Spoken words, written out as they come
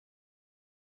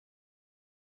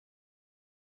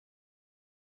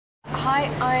Hi,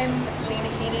 I'm Lena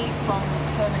from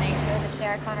Terminator, the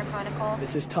Sarah Connor Chronicles.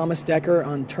 This is Thomas Dekker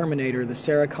on Terminator, the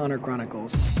Sarah Connor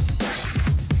Chronicles.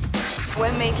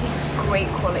 We're making great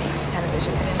quality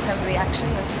television, and in terms of the action,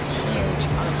 there's some huge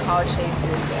car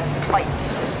chases and fight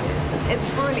sequences. It's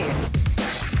brilliant.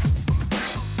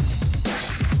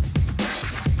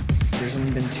 There's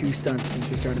only been 2 stunts since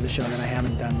we started the show that I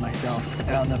haven't done myself.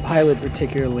 On the pilot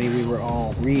particularly, we were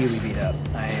all really beat up.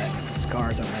 I had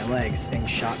scars on my legs, things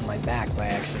shot in my back by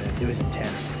accident. It was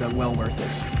intense, but well worth it.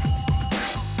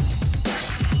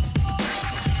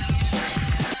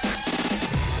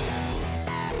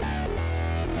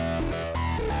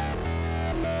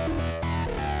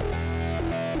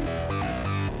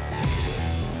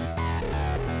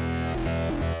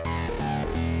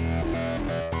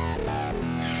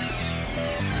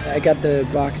 I got the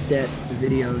box set, the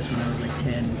videos, when I was like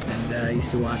 10, and I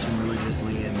used to watch them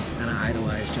religiously and kind of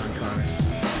idolize John Connor.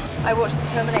 I watched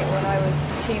Terminator when I was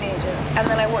a teenager, and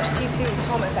then I watched T2 with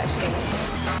Thomas, actually.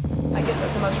 I guess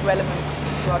that's the most relevant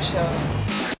to our show.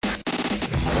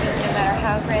 No matter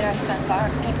how great our stunts are,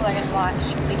 people are going to watch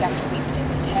week after week because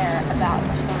they care about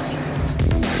our story.